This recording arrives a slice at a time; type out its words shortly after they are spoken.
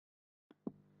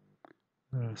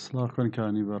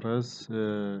سڵاوکەن بەڕێز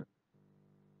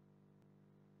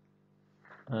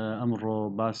ئەمڕۆ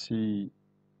باسی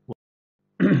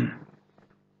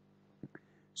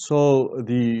So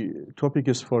the topic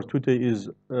is for today is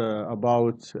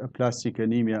about aplastic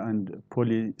anemia and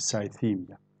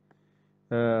polycythemia.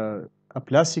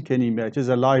 Aplastic anemia, it is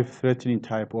a life-threatening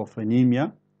type of anemia.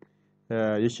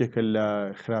 یەکێکە لە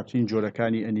خراپترین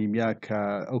جۆرەکانی ئەنیمیا کە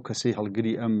ئەو کەسەی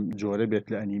هەڵگری ئەم جۆرە بێت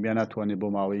لە ئەنیمیا ناتوانێت بۆ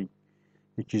ماوەی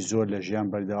یەکی زۆر لە ژیان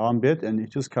بەردەوام بێت and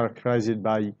it is characterized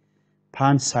by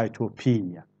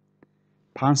pancytopenia.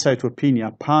 Pancytopenia,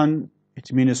 pan it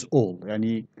means all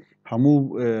yani هەموو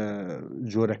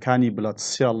جۆرەکانی blood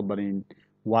cell بەرین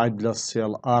white blood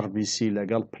cell RBC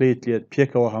لەگەڵ platelet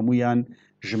پێکەوە هەمویان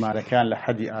ژمارەکان لە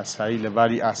حەدی ئاسایی لە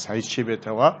باری ئاسایی چی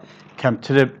بێتەوە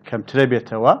کەمترە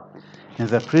بێتەوە in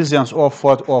the presence of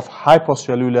what of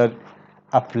hypocellular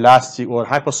aplastic or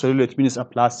hypocellular it means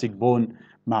aplastic bone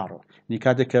marrow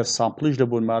کاتێک کە سامپڵیش لە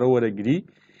بۆن مارۆ وەرەگری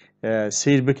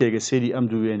سیر بکەیگە سێری ئەم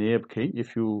دوو وێنەیە بکەین if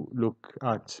you look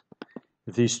at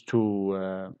these two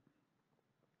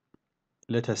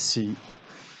let us see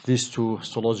these two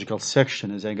histological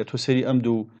sections ئەگە تۆ سێری ئەم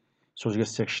دوو histological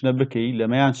sectionە بکەی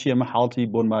لەمەیان چی ئەمە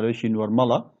حاڵەتی بۆن مارۆیەکی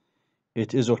نۆرمەڵە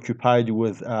it is occupied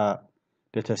with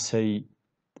let us say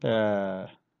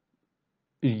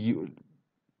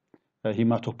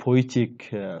hematopoietic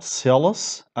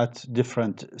cells at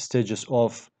different stages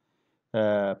of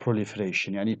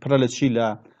proliferation يعني پڕە لە چی لە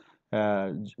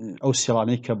ئەو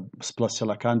سێڵانەی کە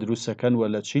سپلەسێڵەکان دروستەکەن و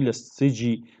لە چی لە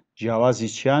ستیجی جیاوازی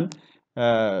چیان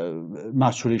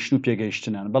maturation و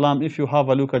پێگەیشتنان بەڵام if you have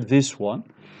a look at this one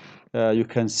you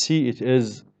can see it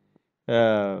is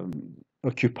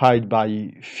occupied by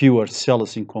fewer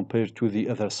cells in compared to the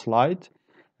other slide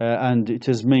and it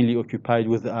is mainly occupied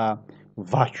with a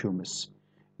vacuums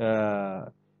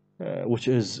which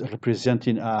is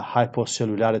representing a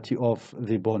hypocellularity of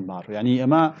the bone marrow يعني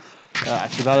أما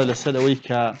اعتبار لسر أوي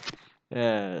ك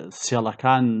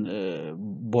سێڵەکان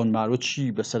بۆن مارۆچی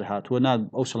بەسەر هاتووە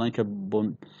ئەو سەڵانی کە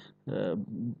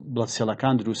بڵەت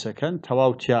سێڵەکان دروستەکەن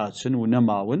تەواو تیاچن و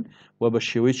نەماون و بە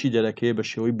شێوەیەکی دەرەکەوێت بە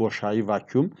شێوەی بۆشایی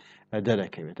ڤاکیوم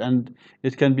دەرەکەوێت and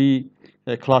it can be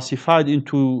classified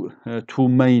into two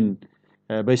main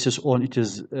basis on it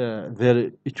is their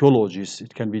etiologies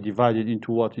it can be divided into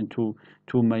what into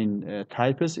two main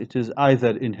types it is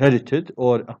either inherited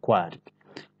or acquired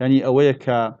يعني ئەوەیە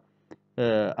کە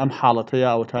ئەم حاڵەتەیە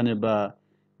ئەوەتانێ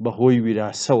بەهۆی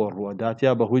ویراسەوە ڕوەدات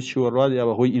یا بەهۆی چیوە ڕوات یا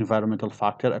بەهۆی environmental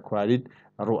factor acquired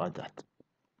ڕوەدات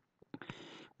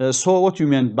So what you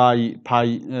meant by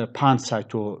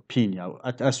pancytopenia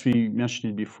as we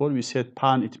mentioned before we said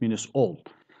pan it means all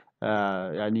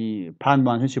يعني pan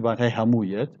معناته چی بانتای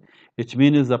هەموویەت it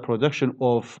means the production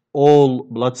of all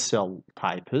blood cell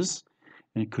types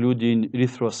including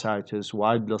erythrocytes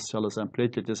white blood cells and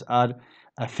platelets are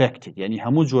affected يعني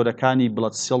هەموو جۆرەکانی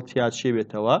blood cell تیا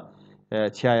چێبێتەوە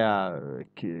تایە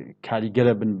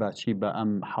کاریگەرە بن باچی بە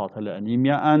ئەم حاڵەتە لە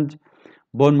ئەنیمیا and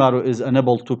bone marrow is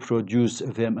unable to produce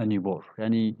them anymore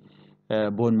يعني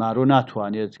bone marrow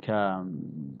ناتوانێت کە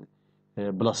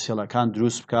blood cellەکان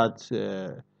دروست بکات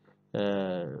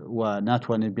و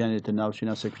ناتوانێت بیانێتە ناوچی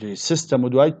ناوسەکوتری سیستەم و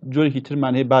دوای جۆرێکی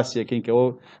ترمان هەیە باسی یەکەین کە ئەوە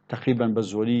تقریبا بە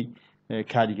زۆری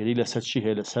کاریگەری لەسەر چی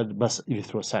هەیە لەسەر بەس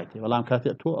ئیریترۆسایت بەڵام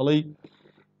کاتێک تۆ ئەڵەی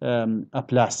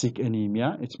aplastic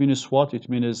anemia it means what it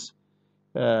means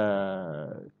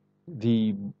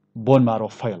the bone marrow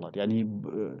failure يعني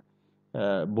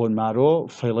bone marrow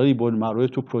failure bone marrow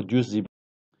to produce the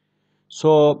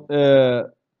so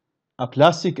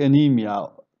aplastic anemia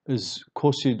is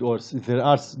caused or there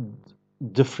are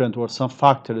different or some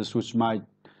factors which might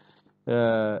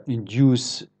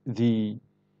induce the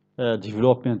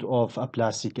development of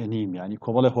aplastic anemia يعني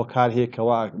كومله هوكار هي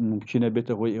كوا ممكنه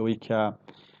بيته هو اوي ك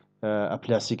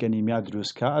aplastic anemia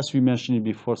دروسكا as we mentioned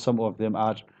before some of them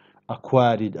are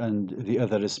acquired and the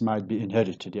others might be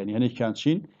inherited يعني هني كان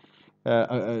شين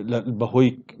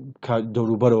بهوي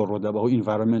كدوروبر رودا بهوي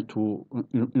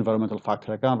environmental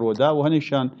factor كان رودا وهني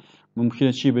شان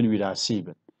ممكن شي بن وراثي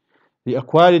بن the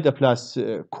acquired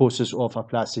causes of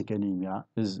aplastic anemia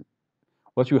is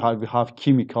what we have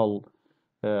chemical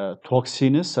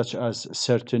toxins such as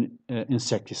certain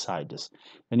insecticides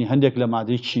يعني هندك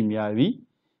لمادة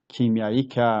كيميائي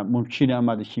كممكن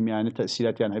أمادة كيميائية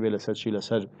تأثيرات يعني هبه لسر شيء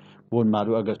لسر بون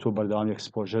مارو أجر تو بردوام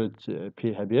exposure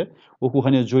بيه هبه وكو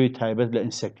هني جوي تايبت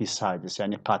لإنسكتيسايدز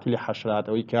يعني قاتل حشرات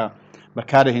أو إيكا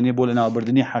بكاره هني بولنا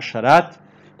بردني حشرات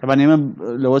طبعا يمن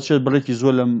لو تشي بريكي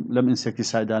زول لم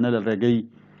إنسكتيسايدانا للرجاي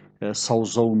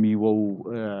صوزومي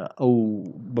أو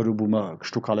بروبوما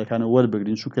كشتو كله كانوا ور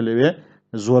بقدين شو كله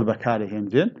زور بكاره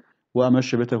هندين وأما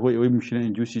شبته هو يمكن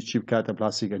إنديوسي تشيب كات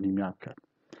بلاستيك أنيميا كات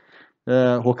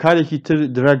هۆکارێکی تر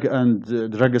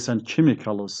drugs and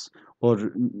chemicals or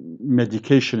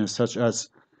medications such as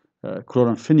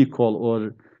chloramphenicol or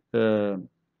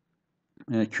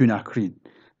quinacrine.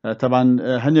 طبعا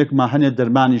هەنێک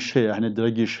دەرمانیش هەیە هەنێک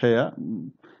درەگیش هەیە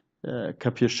کە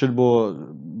پێشتر بۆ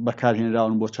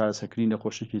بەکارهێنراون بۆ چارەسەرکردنی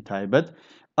نەخۆشیێکی تایبەت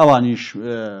ئەوانیش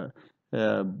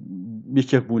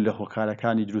یەکێک بوون لە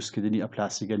هۆکارەکانی دروستکردنی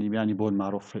ئەپلاسیک ئەنیمیانی بۆن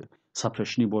مارۆ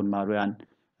سەپرێشنی بۆن مارۆیان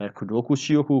کردووەکو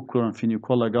چیوەکو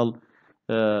کلۆرامفینیکۆڵ لەگەڵ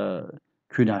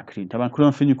کویناکرین تەمان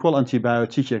کلۆرامفینیکۆڵ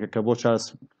ئەنتیبایۆتیکێکە کە بۆ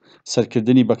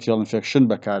سەرکردنی بەکتریال ئینفێکشن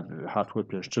بەکار هاتووە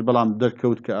پێشتر بەڵام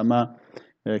دەرکەوت کە ئەمە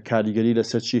کاریگەری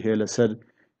لەسەر چی هەیە لەسەر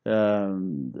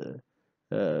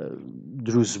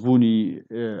دروستبوونی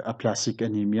ئەپلاسیک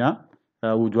ئەنیمیا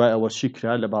و دوای ئەوە چی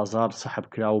کرا لە بازار سەحب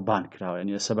کرا و بان کراوە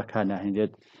یعنی ئێستا بەکار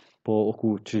ناهێنرێت بۆ وەکو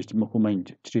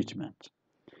treatment.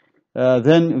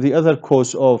 Then the other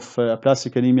cause of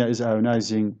aplastic anemia is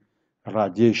ionizing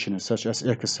radiation such as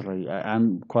X-ray. I'm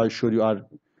quite sure you are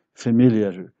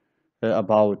familiar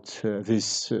about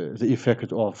the effect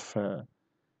of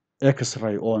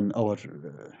X-ray on our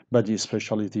body,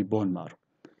 especially the bone marrow.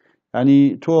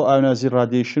 يعني تو ionizing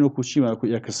radiation وكو شي ما كو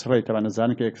X-ray طبعا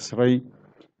نزانك X-ray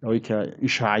أو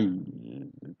إشعاعي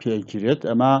بيجريت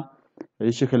أما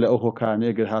هیچێکە لە ئەو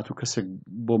هۆکانەیە ئەگەر هاتوو کەسێک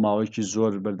بۆ ماوەیەکی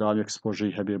زۆر بەردەوام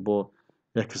ئەکسپۆژەی هەبێ بۆ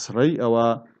ئەکسڕەی ئەوە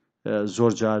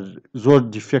زۆر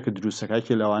دیفێکت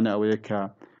دروستەکایکێ لەوانە ئەوەیە کە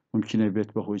ممکنە بێت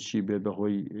بەهۆی چی بێت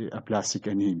بەهۆی ئەپلاسیک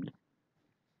ئەنیمی.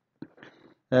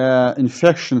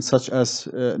 Infection such as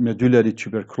medullary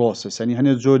tuberculosis ینی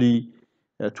هەنێک جۆری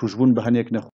توشبوون بە هەنێک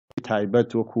نەخۆشی تایبەت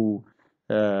وەکو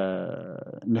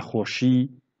نەخۆشی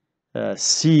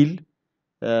سیل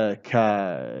کە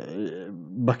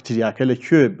بەکتریاکە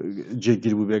لەکوێ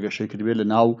جێگیر بوو بێگەشەی کردبێت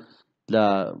لە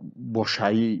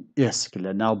بۆشایی ئێسک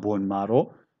لە ناو بۆن مارۆ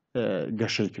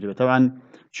گەشەی کردبێت تەوان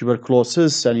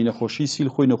توبەرکلۆسس ینی نەخۆشی سیل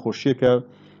خۆی نەخۆشیەکە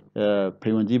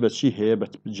پەیوەندی بە چی هەیە بە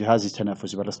جیهازی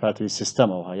تەنەفوسی بە ڕسپاتری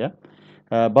سیستەمەوە هەیە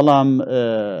بەڵام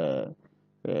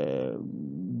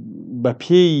بە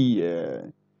پێی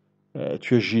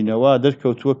توێژینەوە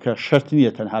دەرکەوتووە کە شەرت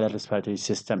نییە تەنها لە ڕسپاتری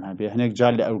سیستەم هەبێ هەنێک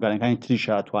جار لە ئۆرگانەکانی تریش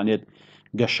هاتوانێت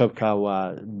گەشە بکاوە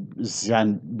زیان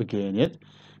بگەێنێت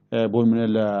بۆ منە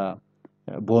لە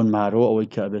بۆن مارۆ ئەوەی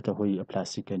کە ئەبێتە هۆی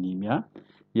ئەپلاسیک ئەنیمیا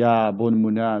یا بۆ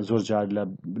نمونە زۆر جار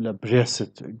لە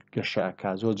برێست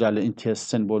گەشەکە زۆر جار لە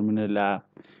ئینتێستن بۆ منە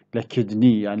لە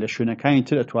کدنی یان لە شوێنەکانی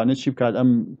تر ئەتوانێت چی بکات ئەم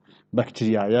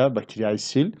بەکتریایە بەکتریای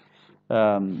سیل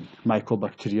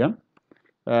مایکۆبەکتریە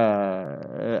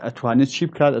ئەتوانێت چی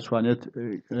بکات ئەتوانێت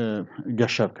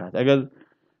گەشە بکات ئەگەر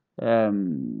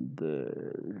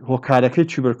هۆکارەکەی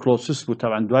توبەرکلۆسس بوو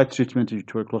تاوان دوای تریتمنتی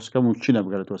توبەرکلۆسەکە ممکنە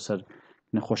بگەرێتەوە سەر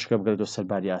نەخۆشەکە بگەرێتەوە سەر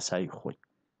باری ئاسایی خۆی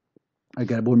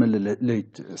ئەگەر بۆ من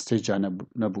لەیت ستێجا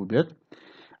نەبوو بێت.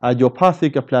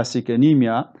 Idiopathic aplastic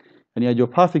anemia يعني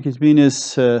idiopathic it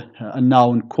means a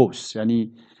noun cause يعني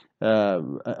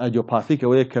idiopathic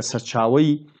ئەوەیە کە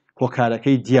سەرچاوەی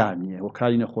هۆکارەکەی دیار نییە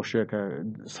هۆکاری نەخۆشیەکە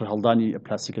سەرهەڵدانی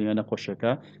ئەپلاسیک ئەنیمیا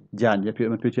نەخۆشیەکە دیار نییە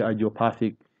ئەمە پێوتی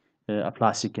idiopathic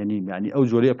aplastic anemia يعني ئەو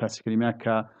جۆرەی ئەپلاسیک ئەنیمیا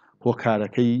کە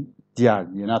هۆکارەکەی دیار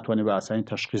نییە ناتوانێت بە ئاسانی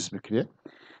تەشخیص بکرێت.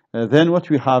 Then what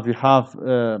we have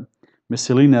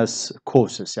miscellaneous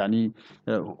causes يعني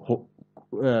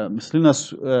miscellaneous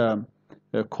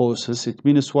causes it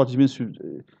means what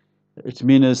it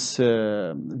means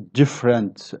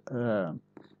different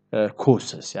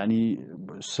causes يعني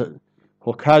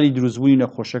هۆکاری دروستبوونی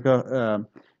نەخۆشەکە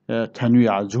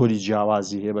تەنویع جۆری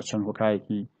جیاوازی هەیە بە چەند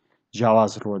هۆکارێکی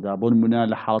جیاواز ڕۆدا بۆ نمونە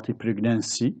لە حاڵەتی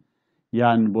پرگنەنسی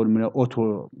یان بۆ نمونە ئۆتۆ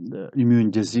ئیمیون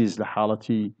دیزیز لە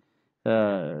حاڵەتی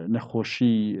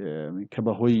نەخۆشی کە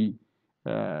بەهۆی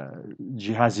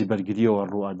جیهازی بەرگریەوە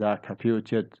ڕوئەدا کە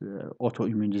پێوتێت ئۆتۆ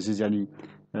ئیمیون دیزیز ینی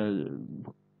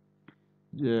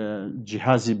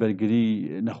جیهازی بەرگری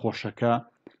نەخۆشەکە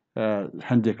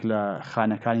هەندێک لە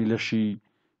خانەکانی لەشی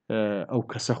ئەو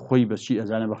کەسە خۆی بەچی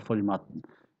ئەزانە بە فۆری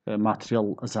ماتریال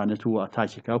ئەزانێت و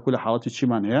ئەتاکێکا وەکو لە حاڵەتی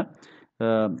چیمان هەیە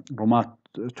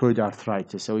ڕۆماتۆید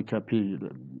ئارترایتس ئەوەی کە پێی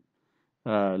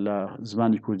لە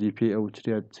زمانی کوردی پێی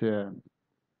ئەوترێت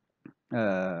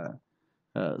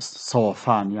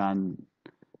سەوەفان یان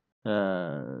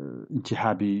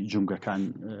ئیلتیهابی جومگەکان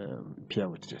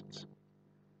پێوترێت.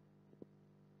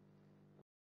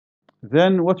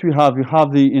 Then what we have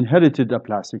the inherited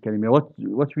aplastic anemia.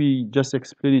 What we just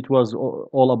explained, it was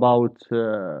all about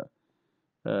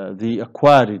the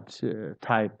acquired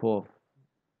type of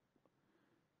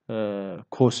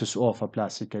causes of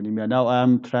aplastic anemia. Now I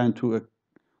am trying to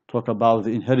talk about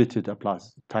the inherited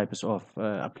types of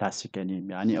aplastic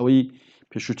anemia. يعني أوي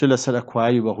پێشووتر لەسەر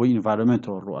ئەکوایی بەهۆی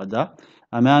ئینڤایرۆمنتەوە ڕوئەدا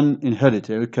ئەمان ئینهەریت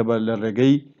کە بە لە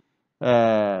ڕێگەی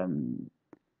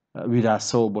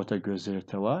ویراسەوە بۆتە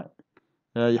گوێزرێتەوە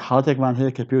حاڵەتێکمان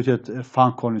هەیە کە پێوتێت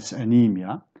Fanconi's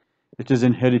anemia. It is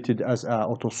inherited as an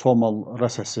autosomal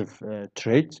recessive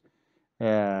trait.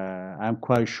 I'm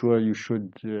quite sure you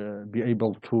should be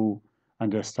able to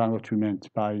understand what we meant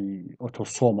by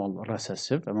autosomal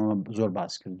recessive. أمام زور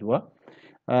باس کردووە.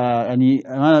 يعني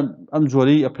ئەم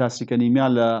جۆرەی ئەپلاستیک ئەنیمیا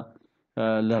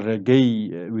لە ڕێگەی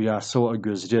ویراسەوە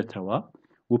ئەگوێزرێتەوە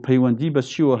و پەیوەندی بە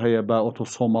چیوە هەیە بە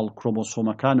ئۆتۆسۆمەڵ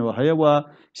کرۆمۆسۆمەکانەوە هەیە و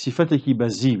سیفەتێکی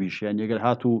بەزیویش یعنی ئەگەر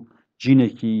هاتوو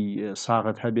جینێکی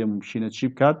ساغت هەبێ ممکنە چی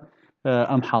بکات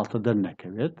ئەم حاڵتە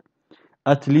دەرنەکەوێت.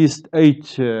 At least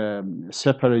 8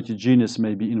 separated genes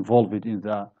may be involved in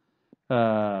the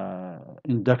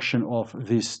induction of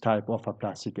this type of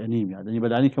aplastic anemia. يعني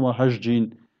بدأني كما 8 جين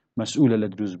مسؤولة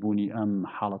لدروزبوني أم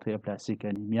حالة aplastic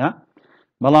anemia.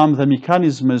 بلام the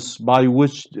mechanisms by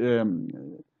which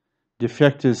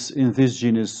defects in these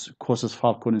genes causes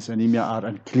Fanconi's anemia are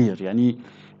unclear. يعني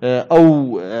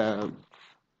أو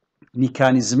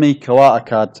ميكانيزمي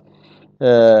كواكات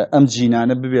ئەم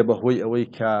جینانە ببێ بەهۆی ئەوەی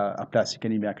کە ئەپلاستیک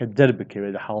ئەنیمیاکە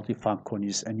دەربکەوێت لە حاڵەتی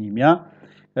فانکۆنیس ئەنیمیا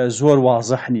زۆر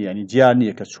واضح نیە ینی دیار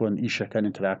نییە کە چۆن ئیشەکەن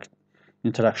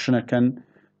ئینتراکشنەکەن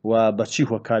و بەچی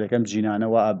هۆکارێک ئەم جینانە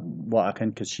وا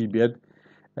ئەکەن کە چی بێت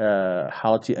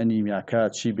حاڵەتی ئەنیمیاکە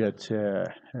چی بێت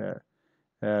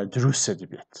دروستە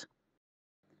دەبێت.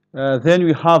 Then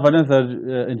we have another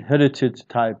inherited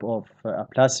type of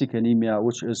aplastic anemia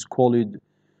which is called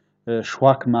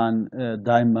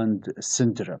Shwachman-Diamond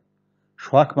syndrome.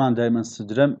 Shwachman-Diamond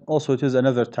syndrome also it is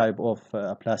another type of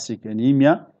aplastic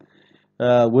anemia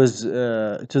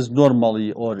it is normally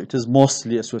or it is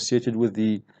mostly associated with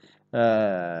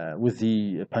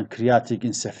the pancreatic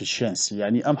insufficiency.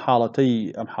 يعني أم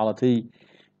حالتي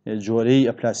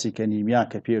جوري aplastic anemia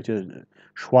كبيرة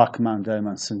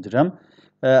Shwachman-Diamond syndrome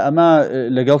أما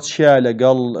لقل شيء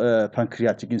لقل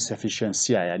pancreatic insufficiency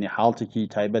يعني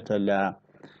حالتك تايبة ل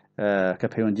کە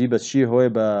پەیوەندی بە چی هۆی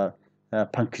بە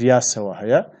پەنکریاسەوە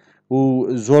هەیە و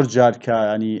زۆر جار کە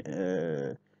ینی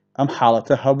ئەم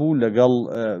حاڵەتە هەبوو لەگەڵ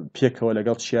پێکەوە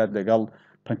لەگەڵ چیار لەگەڵ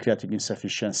پەنکریاتیک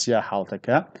ئینسەفیشەنسیە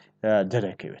حاڵەتەکە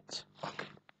دەرەکەوێت.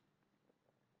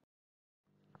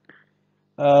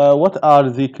 What are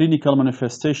the clinical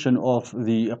manifestation of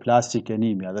the aplastic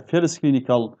anemia? The first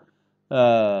clinical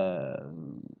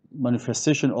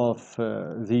manifestation of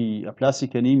the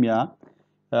aplastic anemia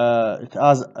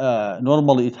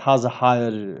normally it has a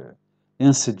higher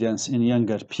incidence in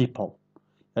younger people.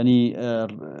 يعني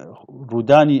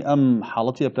روداني أم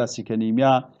حالتي أبلاستيك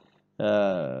أنيميا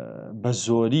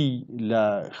بزوري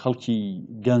لخلقي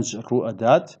جنج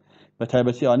رؤدات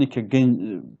بتعبتي يعني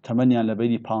كجن 8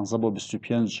 لبيني 15 و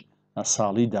 25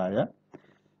 سالي داية.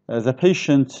 The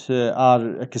patient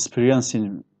are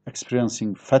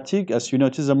experiencing fatigue. As you know,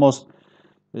 it is the most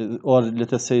or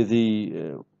let us say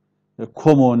the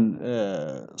common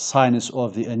signs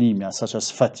of the anemia such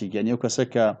as fatigue. يعني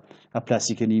وكسك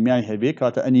aplastic anemia هبي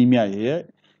كاتا anemia هي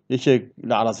يشك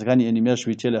لعرضكاني anemia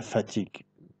شويتيلا fatigue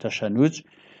تشنج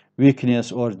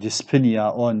weakness or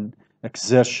dyspnea on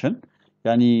exertion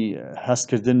يعني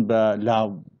هستكردن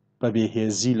بلا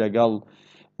ببيهزي لقال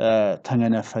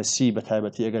تنفسي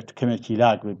بتعبتي أجر كمكي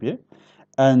لاق ببي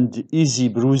and easy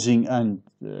bruising and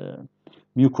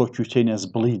mucocutaneous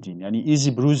bleeding. يعني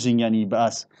easy bruising يعني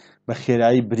بأس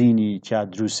بخيراي بريني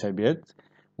كادروس هبيت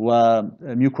و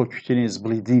mucocutaneous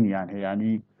bleeding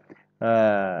يعني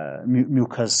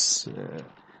mucus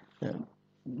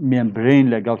membrane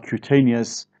لقال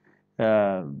cutaneous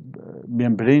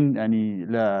membrane يعني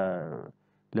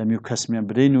لميوكس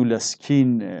membrane ولا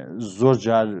skin زور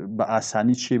جار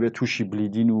بأساني شيء بتوشي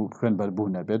bleeding وكون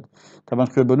بربونه بد. طبعا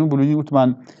كون بربونه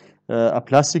وطبعا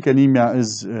aplastic anemia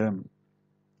is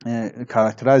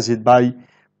characterized by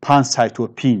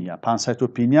pancytopenia.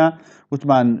 Pancytopenia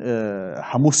وطبعا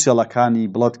همو سيلكاني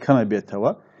بلاد كم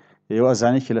بيتوا يو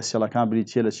أزاني كلا سيلكان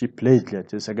بريتيا لشي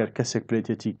platelets أجر كسك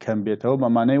plateleti كم بيتوا ما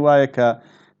معناه وايا ك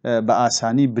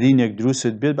بأساني برينك دروس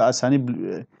بيت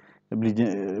بأساني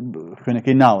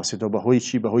خنكي ناوس تو بهوي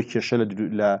شي بهوي كشل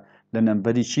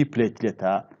لنمبري شي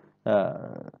plateleta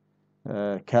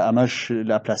كأمش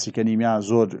لأبلاستيك أنيميا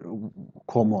زور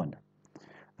common.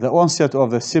 The onset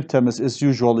of the symptoms is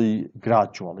usually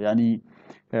gradual. يعني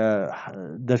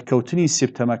دركوتني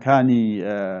سيبتمكاني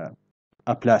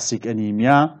أبلاستيك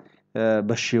أنيميا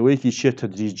بشيويكي شيء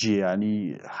تدريجي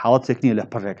يعني حالتك نية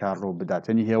لبركة الروب بدات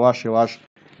يعني هواش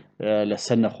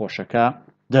لسنة خوشكا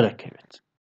دركبت.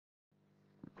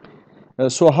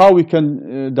 So how we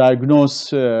can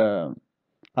diagnose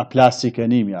aplastic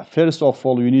anemia? First of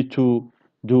all, you need to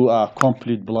do a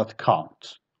complete blood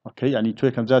count. Okay, يعني تو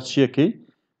يكم ذات شيء كي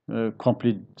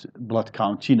complete blood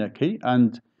counting okay,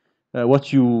 and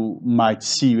what you might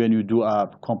see when you do a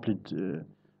complete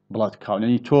blood count.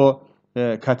 يعني تو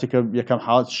كاتك يكم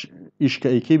حالات إيش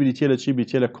كأيكي بديتيلا شيء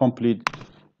بديتيلا complete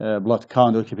blood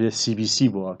count أو كبير CBC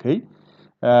بو okay.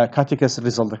 كاتك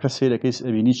result كسيرة كيس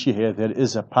أبينيشي هي there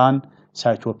is a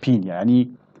pancytopenia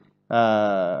يعني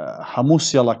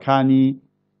هموس يلا كاني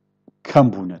كم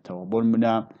بونتو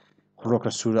بولمنا خروج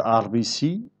السورة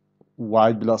RBC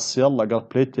white blood cell لقال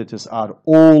platelets are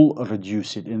all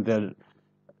reduced in their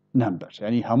numbers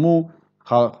يعني همو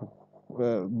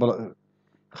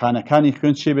خانكاني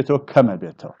خوين شي بيتو كما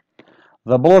بيتو.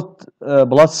 The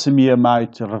blood smear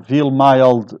might reveal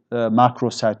mild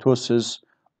macrocytosis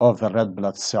of the red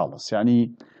blood cells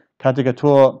يعني كاتك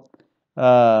تو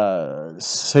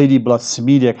سيدي blood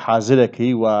smear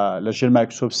حاضركي ولجل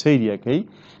مايكروسكوب سيديكي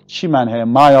شي معناها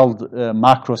mild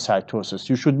macrocytosis.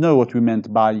 You should know what we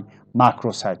meant by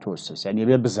macrocytosis يعني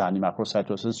بيت بزاني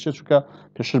macrocytosis شو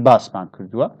بيش الباس مان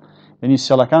كردوا يعني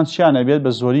سيلكان شي أنا بيت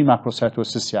بزوري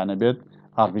macrocytosis يعني بيت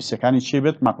RBC كاني شي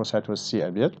بيت macrocytosis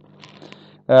بيت.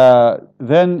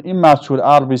 Then immature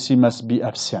RBC must be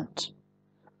absent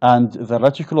and the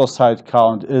reticulocyte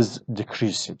count is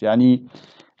decreased يعني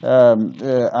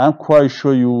I'm quite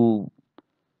sure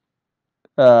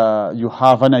you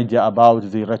have an idea about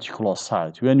the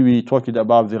reticulocyte. When we talked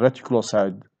about the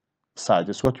reticulocyte,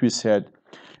 that's what we said.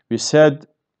 We said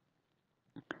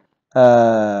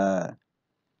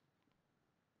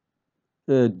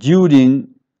during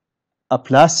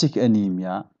aplastic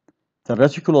anemia, the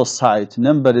reticulocyte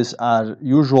numbers are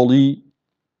usually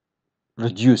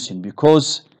reducing because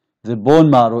the bone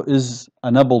marrow is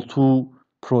unable to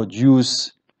produce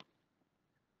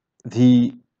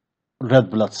the red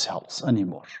blood cells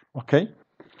anymore. Okay?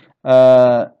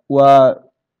 و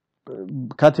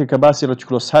كاتي كباسي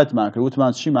ريتيكولوسايت معك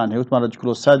وتمان شي معناه وتمان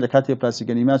ريتيكولوسايت لكاتي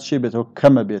بلاسيكانيمات شي بيتو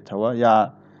كما بيتوا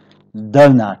يا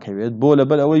درنا كبيت بولا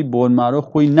بل اوي بون مارو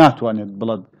خوي ناتوانيت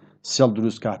بلد سيل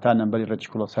دروس كاتا نمبر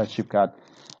ريتيكولوسايت شي بكات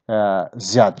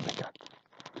زياد بكات.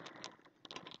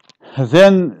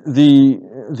 Then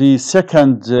the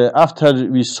second after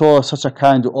we saw such a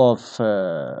kind of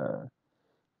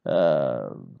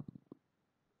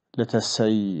let us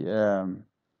say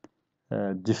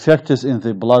defects in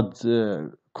the blood,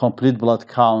 complete blood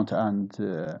count and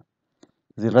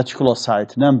the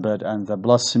reticulocyte number and the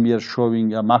blood smear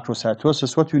showing a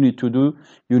macrocytosis, what you need to do,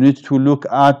 you need to look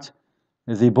at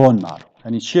the bone marrow.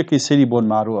 And it's check a bone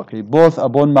marrow, okay? Both a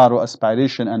bone marrow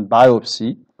aspiration and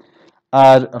biopsy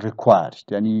are required.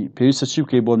 يعني بيريس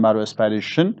تشيب bone marrow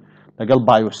aspiration لقال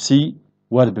biopsy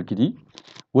وربقدي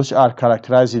which are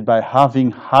characterized by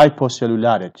having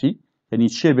hypocellularity. يعني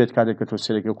چی بێت کاتێک کە تۆ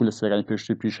سێرەکە کول لە سێرەکانی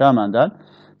پێشتری پیشاماندان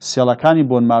سێڵەکانی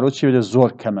بۆن مارۆ چی بێت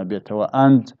زۆر کەمە بێتەوە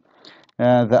and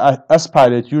the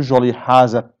aspirate usually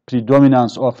has a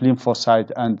predominance of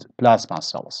lymphocyte and plasma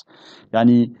cells.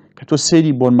 يعني کە تۆ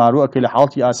سێری بۆن مارۆ ئەکەی لە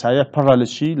حاڵەتی ئاساییە پڕە لە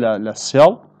چی لە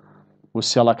سێڵ و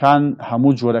سێڵەکان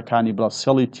هەموو جۆرەکانی بڵاد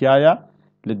سێڵی تایە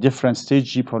لە different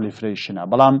stage proliferation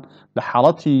بەڵام لە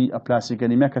حاڵەتی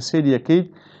ئەپلاسیکەنیمیا کە سێری یەکەیت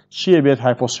چیە بێت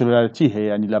هایپۆسلولاریتی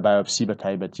هەیە ینی لە بایۆپسی بە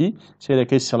تایبەتی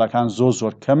سێرەکەی سێڵەکان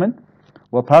زۆر کەمن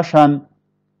و پاشان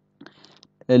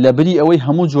لەبری ئەوەی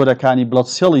هەموو جۆرەکانی بڵاد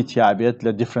سێڵی تیا بێت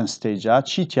لە different stage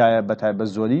چی تایە بە تایبەت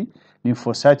زۆری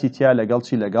لیمفۆسایتی تیا لەگەڵ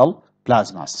چی لەگەڵ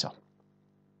پلازما سێڵ.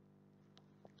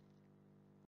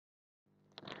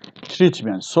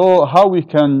 Treatment. So how we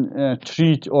can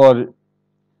treat or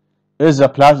is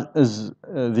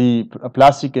the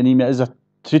plastic anemia is a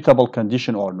treatable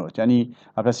condition or not. يعني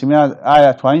أبلاسيميا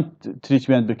آية توين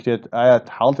treatment بكريت آية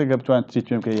حالتك بتوين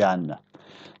treatment كياننا.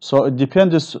 So it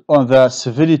depends on the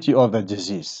severity of the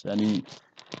disease. يعني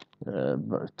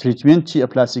treatment تي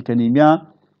plastic anemia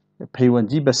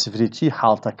بيوندي بسفريتي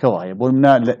حالتك وهي.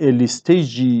 بقولنا ل early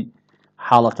stage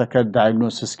حالتك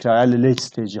diagnosis كراء ل late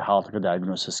stage حالتك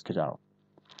diagnosis كراء.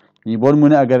 يعني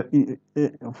بقولنا أجر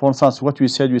for instance what we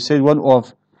said one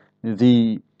of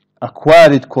the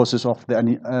acquired causes of the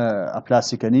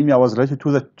aplastic anemia was related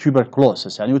to the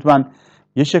tuberculosis. يعني وطبعا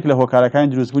يشكل هو كاركان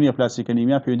دروزبوني aplastic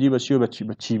anemia بيودي بس يو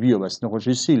بتشيبيو بس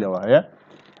نخشي سيله وهي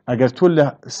اگر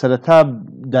تول سرطان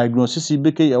diagnosis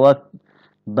بكي اوات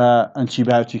با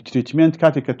antibiotic treatment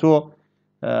كاتك تو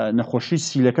نخشي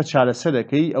سيله كتشال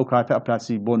سركي او كاتا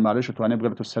aplastic bone marrow شتوانه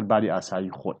بقدر سرباري اساي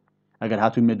خود اگر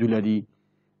هاتو medullary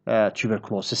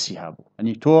tuberculosis هابو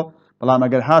يعني تو بلام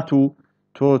اگر هاتو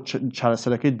تو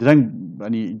چارەسەرەکەی درەنگ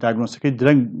ینی داگنۆستەکەی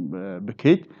درەنگ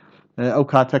بکەیت ئەو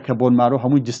کاتە کە بۆن مارۆ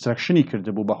هەمووی دیسترکشنی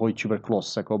کردبوو بەهۆی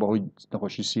تیوبەرکلۆسەکەەوە بەهۆی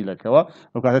نەخۆشی سیلەکەەوە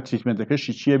ئەو کاتە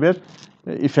تریتمنتەکەشی چیە بێت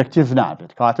ئیفکتیڤ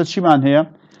نابێت کاتە چیمان هەیە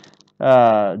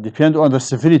depend on the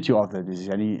severity of the disease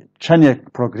ینی چەندێک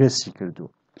پرۆگرسی کردو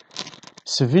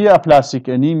severe aplastic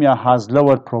anemia has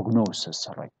lower prognosis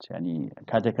rate ینی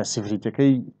کاتێکە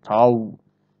سڤریتەکەی تاو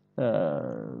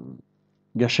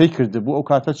گەشەی کردبوو ئەو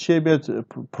کاتە چێ بێت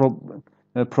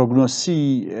پرۆگنۆسی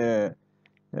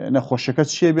نەخۆشەکە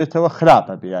چیە بێتەوە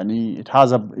خراپە بێ ینی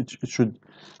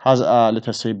let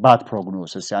us say bad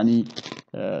prognosis ینی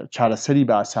چارەسەری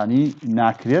بە ئاسانی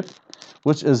ناکرێت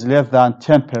which is less than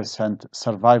 10%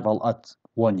 survival at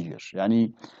 1 year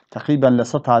ینی تقریبا لە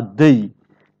 100 تا 10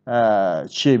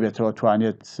 چیە بێتەوە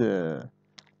توانێت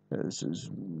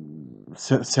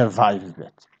survive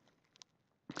بێت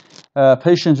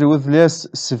patients with less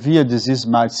severe disease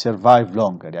might survive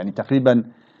longer ینی تقریبا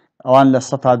ئەوان لە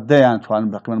 100 تا 10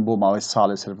 توانن تقریبا بۆ ماوەی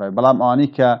ساڵی survive بەڵام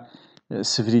ئەوانەی کە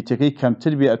سڤریتەکەی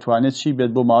کەمتر بێ ئەتوانێت چی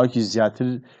بێت بۆ ماوەیەکی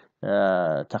زیاتر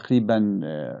تقریبا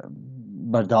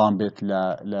بەردەوام بێت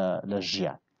لە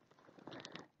ژیان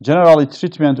Generally,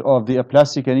 treatment of the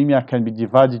aplastic anemia can be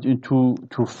divided into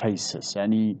two phases.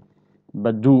 Yani,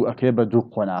 badu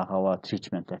qonaqawa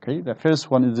treatment. Okay, the first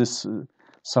one is this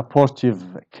supportive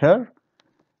care,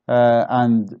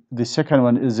 and the second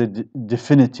one is a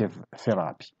definitive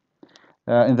therapy.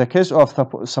 In the case of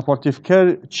supportive care,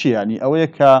 yani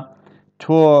aweka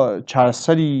to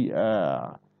charsari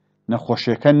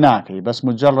نەخۆشیەکە ناکەی بەس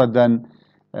مجرەدەن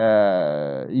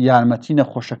یارمەتی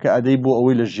نەخۆشەکە ئەدەی بۆ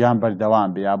ئەوەی لە ژیان بەردەوام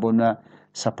بێ یا بۆنە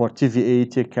سەپۆرتیڤی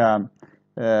ئەیتێکە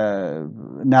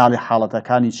ناڵی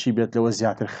حاڵەتەکانی چی بێت لەوە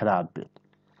زیاتر خراپ بێت.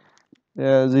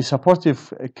 The supportive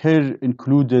care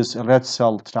includes red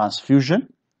cell transfusion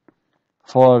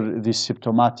for the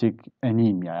symptomatic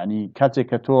anemia. ینی کاتێک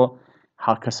کە تۆ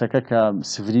کەسەکە کە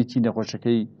سڤریتی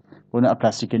نەخۆشەکەی بۆنە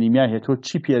ئەپلاستیک ئەنیمیا هەیە تۆ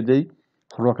چی پێ ئەدەی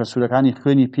خڕۆکە سوورەکانی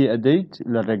خوێنی پێ ئەدەیت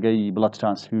لە ڕێگەی بڵەد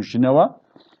ترانسفیوژنەوە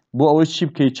بۆ ئەوەی چی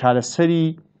بکەیت چارەسەری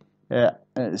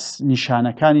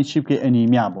نیشانەکانی چی بکەیت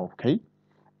ئەنیمیا بۆ بکەیت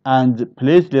and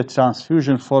platelet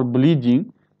transfusion for bleeding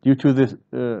due to the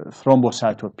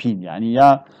thrombocytopenia ینی یا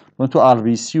تۆ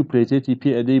RBC و پلێتێتی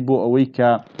پێ ئەدەی بۆ ئەوەی کە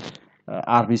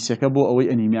RBCەکە بۆ ئەوەی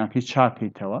ئەنیمیاکەی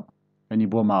چاکەیتەوە ینی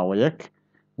بۆ ماوەیەک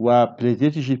و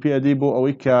پلێتێتیشی پێ ئەدەی بۆ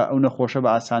ئەوەی کە ئەو نەخۆشە بە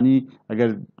ئاسانی ئەگەر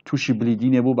تووشی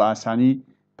بلیدینێ بوو بە ئاسانی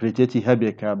پلێتێتی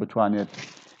هەبێت کە بتوانێت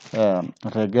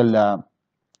ڕێگەل لە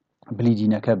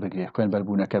بلیدینەکە بگرێت خوێن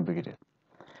بەربوونەکە بگرێت.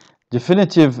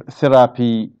 Definitive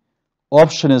therapy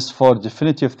options for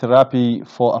definitive therapy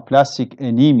for aplastic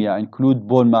anemia include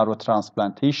bone marrow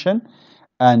transplantation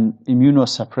and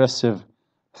immunosuppressive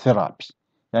therapy.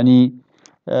 ینی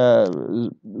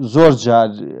زۆر جار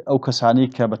ئەو کەسانی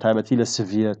کە بە تایبەتی لە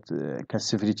سڤیەت کە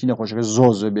سڤریتی نەخۆشەکە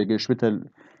زۆر بێگەشتبێتە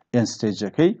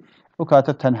ئێنستێجەکەی ئەو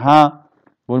کاتە تەنها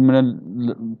بۆ منە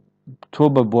تۆ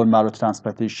بە بۆن مارۆ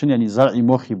ترانسپلانتیشن ینی زەرعی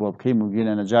مۆخی بۆ بکەی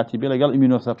موگێنە نەجاتی بێ لەگەڵ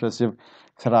ئیمینۆسەپرسیڤ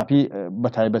تراپی بە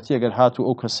تایبەتی ئەگەر هاتوو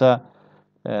ئەو کەسە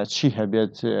چی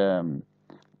هەبێت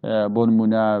بۆ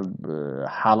نمونە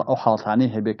ئەو حاڵەتانەی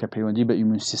هەبێت کە پەیوەندی بە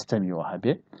ئیمون سیستەمیەوە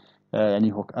هەبێ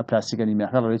ینی ئەپلاستیک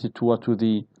ئەنیمیاکە related to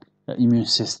the immune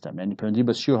system ینی پەیوەندی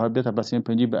بە چیەوە هەبێتە بەسێن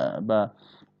پەیوەندی بە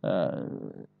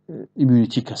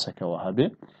ئیمونیتی کەسەکەەوە هەبێ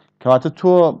کەواتە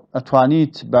تۆ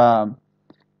ئەتوانیت بە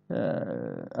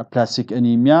ئەپلاستیک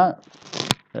ئەنیمیا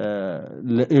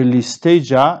لە ئێرلی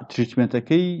ستەیجا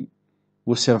تریتمنتەکەی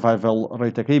و سەرڤایڤەڵ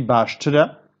ڕێتەکەی باشترە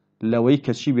لەوەی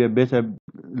کەچی بێتە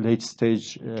late stage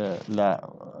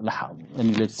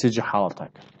late stage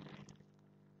حاڵەتەکە.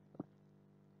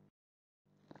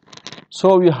 So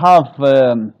we have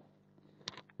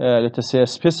let us say a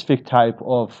specific type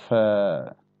of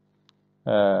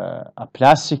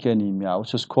aplastic anemia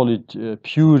which is called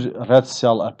pure red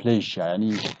cell aplasia.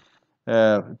 Yani,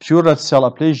 pure red cell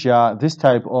aplasia, this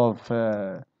type of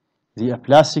the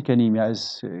aplastic anemia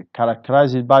is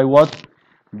characterized by what?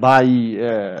 By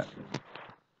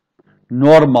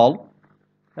normal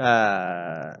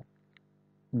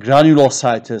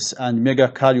granulocytes and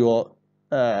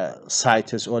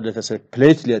megakaryocytes or let us say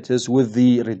platelets with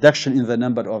the reduction in the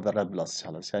number of the red blood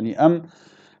cells. Yani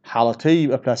حاڵەتەی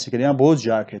ئەپلاستیکەنیان بۆ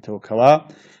جاکێتەوە کەوا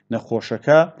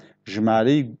نەخۆشەکە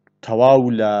ژمارەی تەواو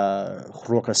لە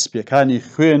خڕۆکە سپیەکانی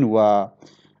خوێن و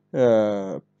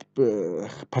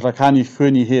پڕەکانی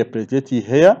خوێنی هەیە پلێتێتی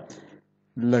هەیە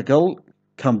لەگەڵ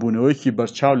کەمبوونەوەیکی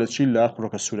بەرچاو لە چی لە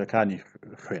خڕۆکە سوورەکانی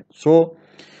خوێن. So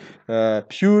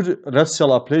pure red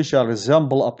cell aplasia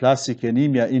resemble aplastic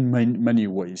anemia in many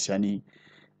ways. Yani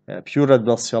pure red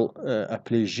blood cell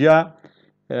aplasia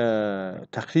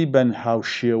تقریبا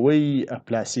هاوشێوەی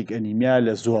ئەپلاستیک ئەنیمیا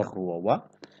لە زۆر ڕووەوە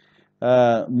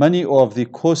many of the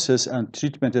causes and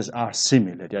treatments are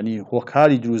similar. يعني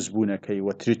هۆکاری دروستبوونەکەی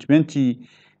و تریتمنتی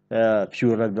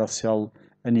pure red blood cell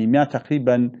anemia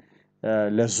تقریبا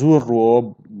لە زۆر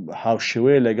ڕۆ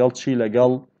هاوشێوەیە لەگەڵ چی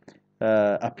لەگەڵ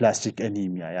aplastic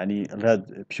anemia يعني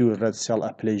pure red cell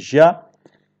aplasia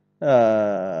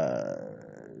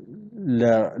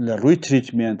لە ڕووی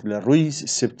تریتمنت لە ڕووی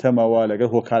سیمپتۆمەوە لەگەڵ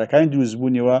هۆکارەکانی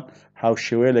دروستبوونیەوە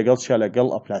هاوشێوەیە لەگەڵ چیا لەگەڵ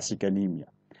aplastic anemia.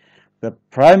 The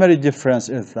primary difference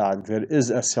is that there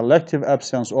is a selective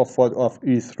absence of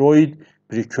erythroid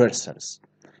precursors.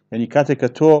 يعني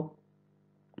كاتك تو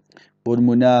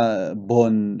هرمونا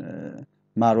بون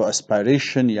مارو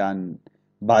aspiration يعني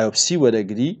biopsy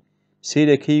ورقري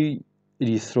سيركي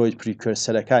erythroid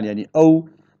precursor كان يعني أو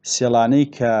سيلاني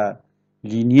ك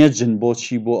لينيجن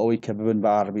بوشي بو أو كببن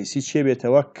بعربيسي شيء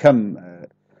بيتوا كم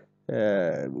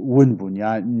ونبون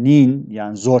يعني نين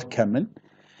يعني زور كمن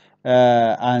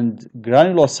and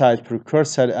granulocyte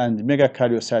precursor and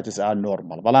megakaryocytes are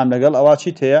normal. بلام لقل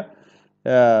أواشي تيا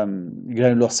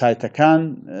granulocyte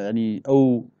كان يعني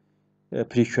أو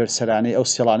precursor يعني أو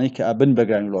سيلاني كأبن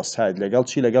بgranulocyte لقل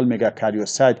شيء لقل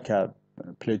megakaryocyte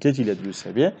كبليتيتي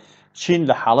لدروسه بيه شين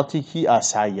لحالتي كي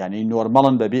آسعي يعني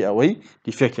نورمالا ببي أوي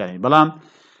ديفكت يعني بلام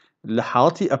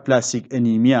لحالتي أبلاسيك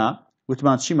أنيميا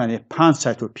وتمان شي معنى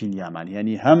بانسايتوبينيا معنى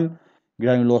يعني هم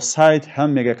granulocyte هم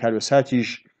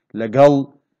ميجاكاريوسايتيش لقل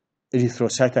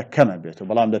إريثروسايتا كما بيتو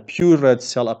بلام دا pure red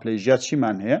cell aplasia شي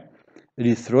معنى هي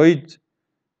إريثرويد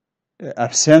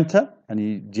أبسنتا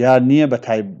يعني ديار نية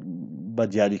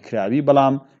بدياري كرابي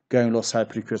بلام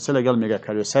granulocyte precursor لقل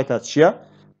ميجاكاريوسايتا تشيا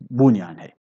بونيان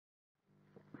هي.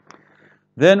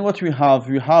 Then what we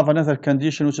have another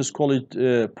condition which is called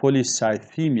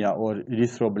polycythemia or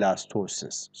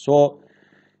erythroblastosis. So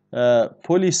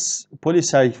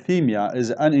polycythemia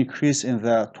is an increase in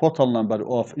the total number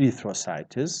of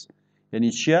erythrocytes.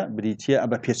 يعني چیە بریتیە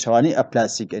ئەبە پێچەوانی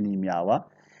ئەپلاسیک ئەنیمیاوە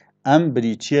ئەم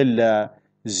بریتیە لە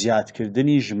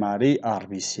زیادکردنی ژمارەی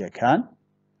RBC-ەکان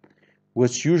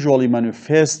which usually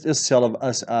manifests itself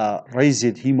as a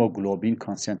raised hemoglobin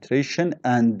concentration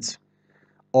and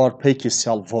or Peyki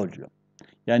cell volume.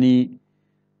 يعني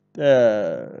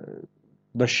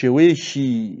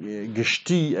بشويشي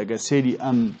قشتي أجسادي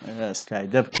أم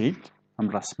سلايد بكيت أم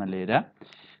رسمة ليرة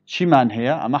شي مان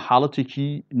هي أما حالتي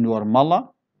كي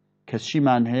نورمالا كشي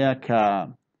مان هي ك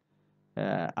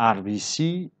RBC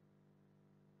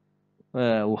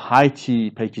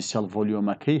وهايتي Peyki cell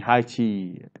volume كي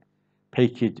هايتي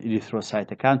Peyki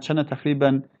erythrocyte كان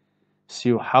تقريبا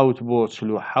 37 بۆ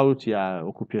 47 یا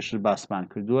وەکو پێشتر باسمان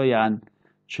کردووە یان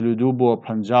 42 بۆ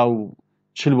 50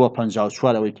 40 بۆ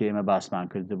 54 ئەوەی کە ئێمە باسمان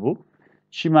کردبوو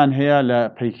چیمان هەیە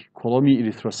لە کۆڵۆمی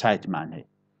ئیریترۆسایتمان هەیە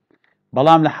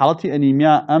بەڵام لە حاڵەتی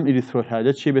ئەنیمیا ئەم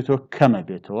ئیریترۆسایتە چی بێتەوە کەمە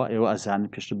بێتەوە ئێوە ئەزانن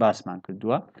پێشتر باسمان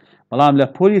کردووە بەڵام لە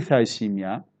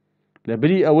پۆلیثایسیمیا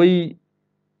لەبری ئەوەی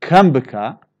کەم بکە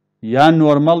یان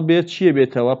نۆرمەڵ بێت چیە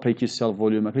بێتەوە Peyki cell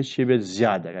volume-ەکەی چیە بێت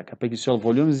زیاد دەکات کە Peyki cell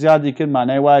volume زیادی کرد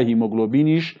مانای وایە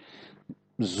هیمۆگلۆبینیش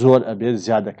زۆر ئەبێت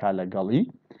زیاد دەکات لەگەڵی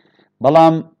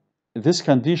بەڵام this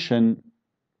condition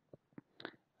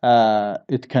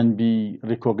it can be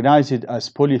recognized as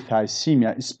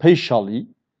polycythemia especially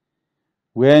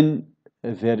when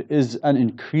there is an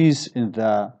increase in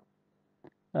the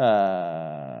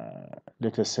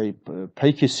let us say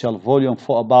Peyki cell volume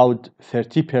for about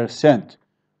 30%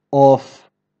 of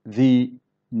the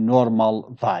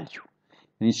normal value.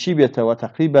 يعني چی بێتەوە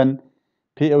تقریبا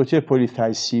پێی ئەوتێ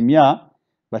پۆلیثایسیمیا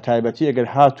بە تایبەتی ئەگەر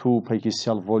هاتوو Peyki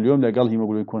cell volume لەگەڵ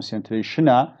هیمۆگلۆبین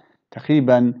کۆنسنتریشنە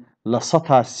تقریبا لە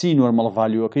 130 نۆرمەڵ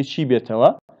ڤالیوەکەی چی بێتەوە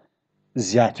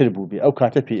زیاتر بوو بێ ئەو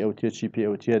کاتە پێی ئەوتێ چی پێی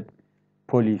ئەوتێت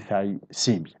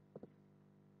پۆلیثایسیمیا.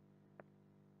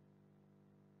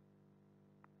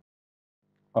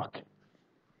 Okay.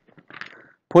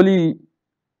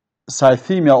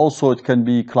 Polycythemia also it can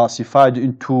be classified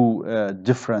into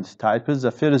different types.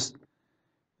 The first,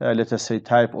 let us say,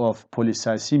 type of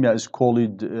polycythemia is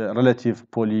called relative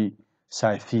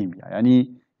polycythemia.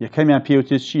 يعني يكمل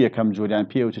بيوتي شيء يكمل جوري يعني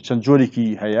بيوتي شن جوري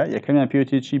كي هيا يكمل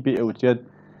بيوتي شيء بيوتي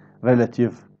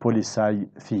relative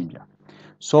polycythemia.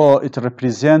 So it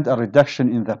represents a reduction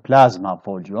in the plasma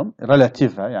volume.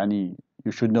 Relative يعني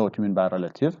you should know what you mean by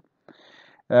relative.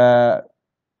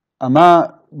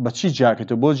 أما بچی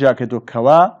جاکتو بۆ جاکتو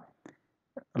کەوا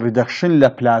reduction لە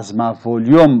plasma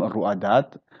volume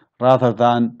ڕوئەدات rather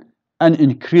than an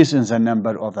increase in the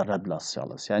number of the red blood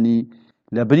cells يعني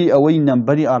لەبری ئەوەی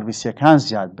نمبەری RBC-ەکان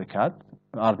زیاد بکات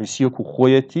RBC وەکو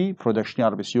خۆیەتی production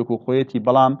RBC وەکو خۆیەتی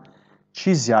بەڵام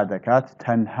چی زیاد دەکات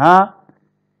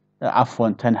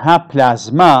تەنها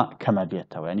پلازما کەمە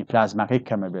بێتەوە يعني پلازماکەی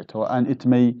کەمە بێتەوە and it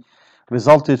may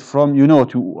resulted from, you know,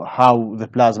 to how the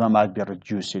plasma might be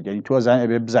reduced. يعني تو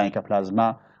بزانك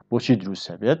plasma بوشي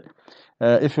دروسة بيت.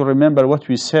 If you remember what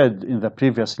we said in the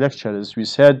previous lectures, we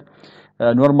said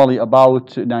normally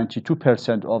about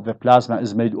 92% of the plasma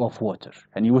is made of water.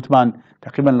 يعني وتمان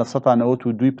تقريبا لسطع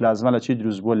نوتو دوي plasma لشي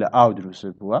دروس بولا أو دروس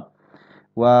بوا.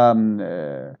 و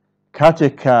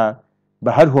كاتك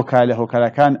بهر هو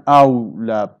كان أو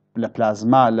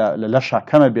لبلازما للشع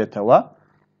كما بيتوا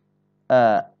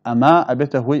أما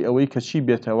أبيته هوي أوي كشي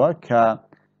بيتوا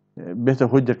بيته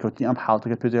هوي دركوتني أم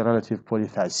حالتك بيته relative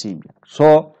polythalassemia.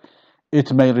 So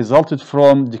it may result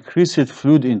from decreased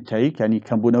fluid intake يعني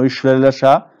كمبونوي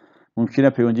شللشا ممكنه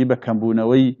بيوندي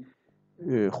بكمبونوي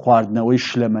خواردنوي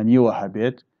شلمني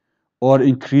وهبيت or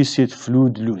increased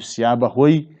fluid loss يعني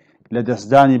بهوي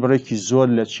لدسداني بريكي زور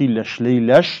لشي لشلي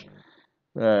لش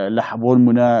لحبول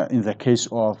منا in the case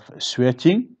of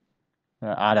sweating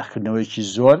على خدنوي كي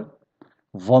زور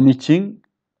vomiting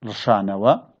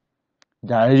رشانوا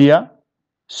diarrhea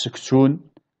سكتون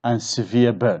and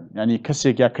severe burn يعني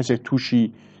كسك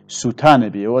توشي سوتانه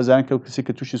بيه وزان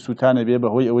كسك توشي سوتانه بيه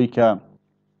بهوي اوي ك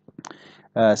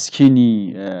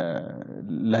سكيني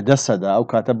لدسدا او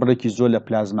كاتبريكي زول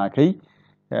بلازماكي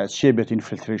شي بيت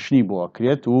انفلتريشني بو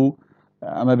كريت و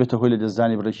اما بيته هوي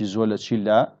لدزاني بريكي زول شي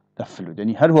لا دفلو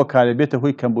يعني هل هو كان بيته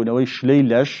هوي كمبونوي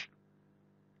شليلش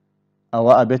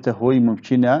او ابيته هوي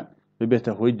ممكنه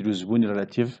ببيته هوي دروزبوني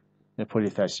ريلاتيف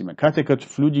polythalassemia كاتك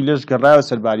فلودي ليش قرايه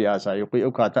سلباري اسا يقي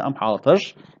او كاتا ام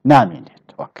حالتش نامين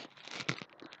اوكي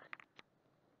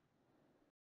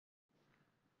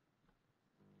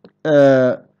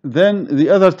then the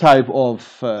other types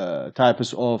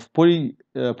of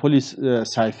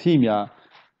polycythemia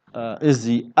is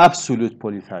the absolute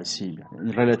polythalassemia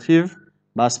relative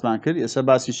باس بانكر يسا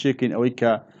باسي شيكين اوي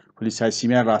كا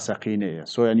polycythemia راسقينيه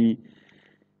so يعني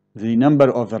the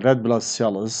number of the red blood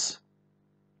cells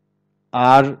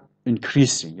are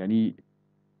increasing يعني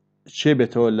شيء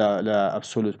بتو لا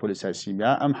absolute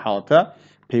polycythemia أم حالته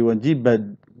بيوندي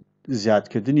بد زياد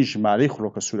كدني جمالي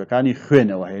خروق السوركاني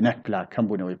خوينه وهي نك بلا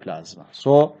كمبونوي plasma.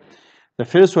 So the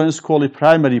first one is called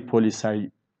primary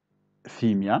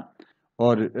polycythemia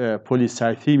or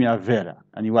polycythemia vera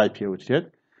and YPO.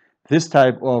 This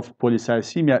type of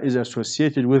polycythemia is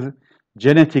associated with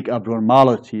genetic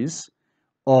abnormalities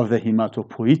of the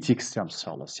hematopoietic stem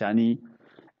cells يعني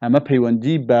اما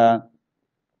پەیوەندی بە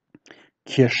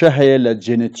کێشە هەیە لە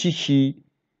جێنەتیکی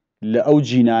لە ئەو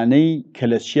جینانەی کە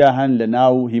لە چیا هەن لە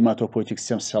ناو هیماتۆپۆیتیک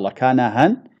سtem سێڵەکانە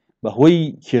هەن بەهۆی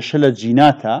کێشە لە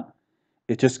جیناتە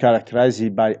it is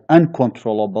characterized by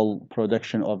uncontrollable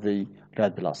production of the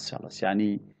red blood cells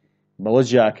يعني بەوە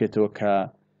جیاکێتەوە کە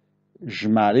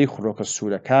ژمارەی خڕۆکە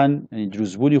سوورەکان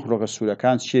دروستبوونی خڕۆکە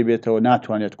سوورەکان چێ بێتەوە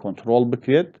ناتوانێت کۆنتڕۆڵ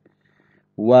بکرێت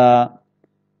و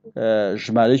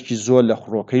ژمارەیەکی زۆر لە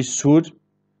خڕۆکەی سوور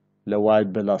لە وای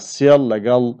بلاسێڵ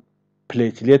لەگەڵ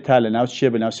پلێتلێتە لە ناو چیە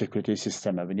بە ناو سێکورتی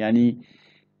سیستەمە بن ینی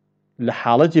لە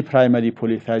حاڵەتی پرایمەری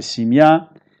پۆلیتایسیمیا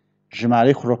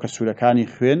ژمارەی خڕۆکە سوورەکانی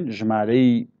خوێن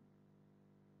ژمارەی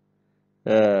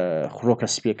خڕۆکە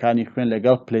سپیەکانی خوێن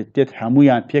لەگەڵ پلێتلێت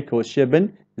هەمویان پێکەوە چێ بن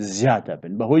زیادە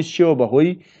بن بەهۆی چیەوە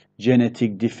بەهۆی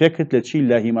جێنێتیک دیفێکت لە چی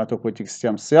لە هیماتۆپۆیتیک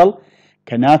ستێم سێڵ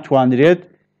کە ناتوانرێت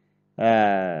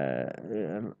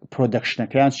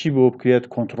پرۆدەکشنەکەیان چی بۆ بکرێت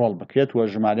کۆنتڕۆڵ بکرێت و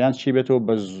ژماریان چی بێتەوە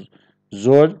بە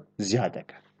زۆر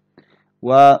زیادەکە و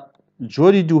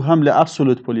جۆری دووهەم لە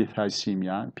ئەبسۆلوت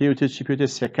پۆلیتایسیمیا پێوتێت چی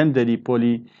پێوتێت سەکەندەری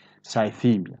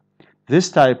پۆلیسایثیمیا. This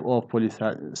type of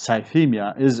polycythemia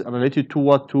is related to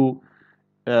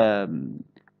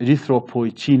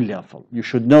erythropoietin level. You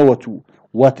should know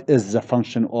what is the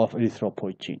function of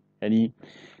erythropoietin. يعني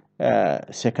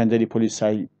secondary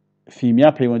polycythemia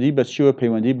پەیوەندی بە چیوە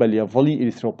پەیوەندی بە لێڤڵی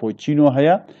erythropoietin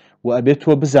هەیە و ئەبێت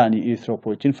تۆ بزانی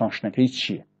erythropoietin فانکشنەکەی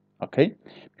چییە. Okay?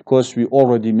 Because we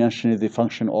already mentioned the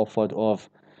function of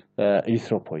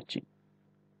erythropoietin.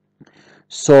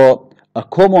 So a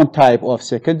common type of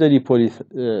secondary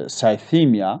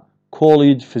polycythemia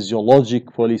called physiologic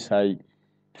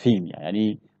polycythemia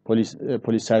يعني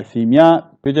polycythemia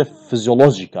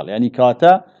physiological يعني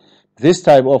كاتا this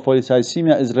type of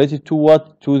polycythemia is related to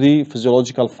the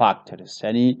physiological factors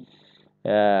يعني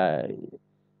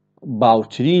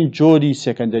باوترين جوري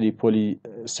secondary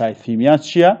polycythemia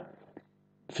چیە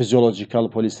physiological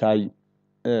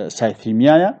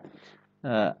polycythemia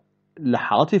لە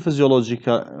حاڵەتی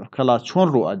فیزیۆلۆژیکەڵا چۆن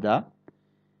ڕوئەدا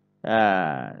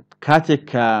کاتێک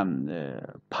کە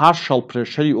پارشەڵ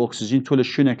پرێشەری ئۆکسیژین تۆ لە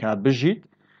شوێنێکا بژیت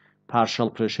پارشەڵ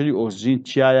پرێشەری ئۆکسیژین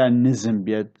تایە نزم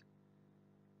بێت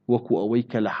وەکو ئەوەی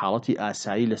کە لە حاڵەتی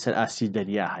ئاسایی لەسەر ئاسی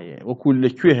دەریا هەیە وەکو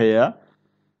لەکوێ هەیە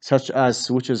such as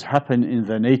which is happen in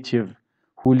the native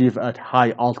who live at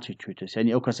high altitudes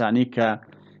يعني أو كساني ك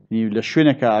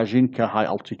لشوينة كأجين كهاي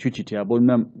altitude تيا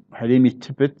بقولنا هريمي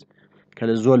تبت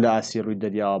كالزول لأسير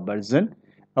الدريا برزن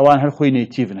أوان هالخوي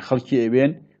نيتيفن خلقي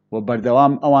إبين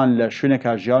وبردوام أوان لشوينة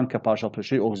كأجيان كباشا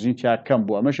بشي أوكسجين تيا كم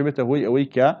بو أما شبته هوي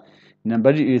أويكا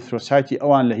نمبري إريثروسايتي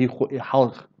أوان لهي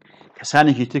حال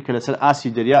كساني كي تلك لسر آسي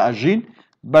دريا أجين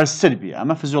برسربي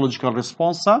أما physiological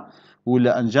response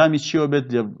ولا أنجامي تشيو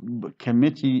بد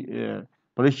كميتي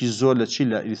بريكي زول لتشي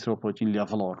لإريثروبويتين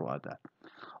ليفلور وهذا.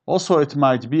 Also, it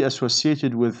might be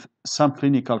associated with some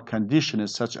clinical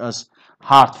conditions such as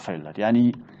heart failure.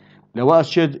 يعني لو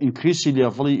أشد increase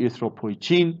level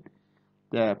erythropoietin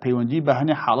بيوندي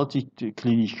بهني حالتي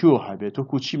كلينيكيو هبيتو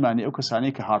كوتشي معني أو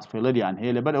كساني كهارت فيلر يعني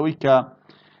هي لبر أوي ك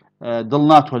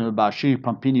ضلنات ولا الباشي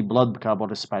pumping blood بكابو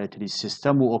respiratory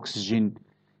system وأكسجين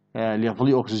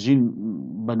level أكسجين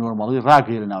بنورمالي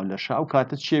راقي لنا ولا شيء أو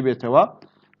كاتت شيء بيتوا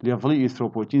level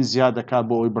erythropoietin زيادة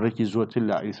كابو بريكي زوت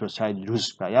لا erythrocyte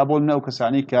جزء يا بقولنا أو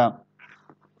كساني ك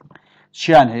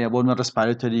شيان هي بقولنا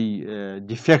respiratory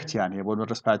defect يعني هي بقولنا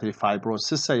respiratory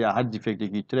fibrosis يا هاد defect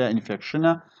اللي ترى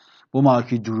infection وما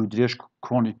كي درودريش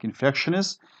chronic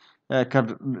infections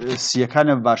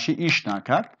كان باشي إيش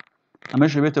ناكا أما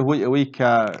شبيته هو أوي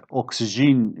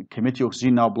كأكسجين كمية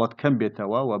أكسجين ناو بلاد كم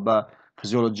بيتوا وبا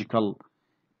physiological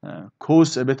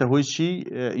cause أبيته هو شيء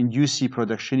induce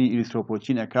production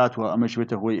erythropoietin أكات وأما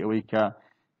شبيته هو أوي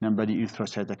كنمبري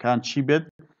erythrocyte كان شيء بيت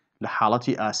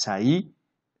لحالتي آسايي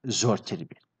زور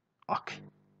تربي. أوكي.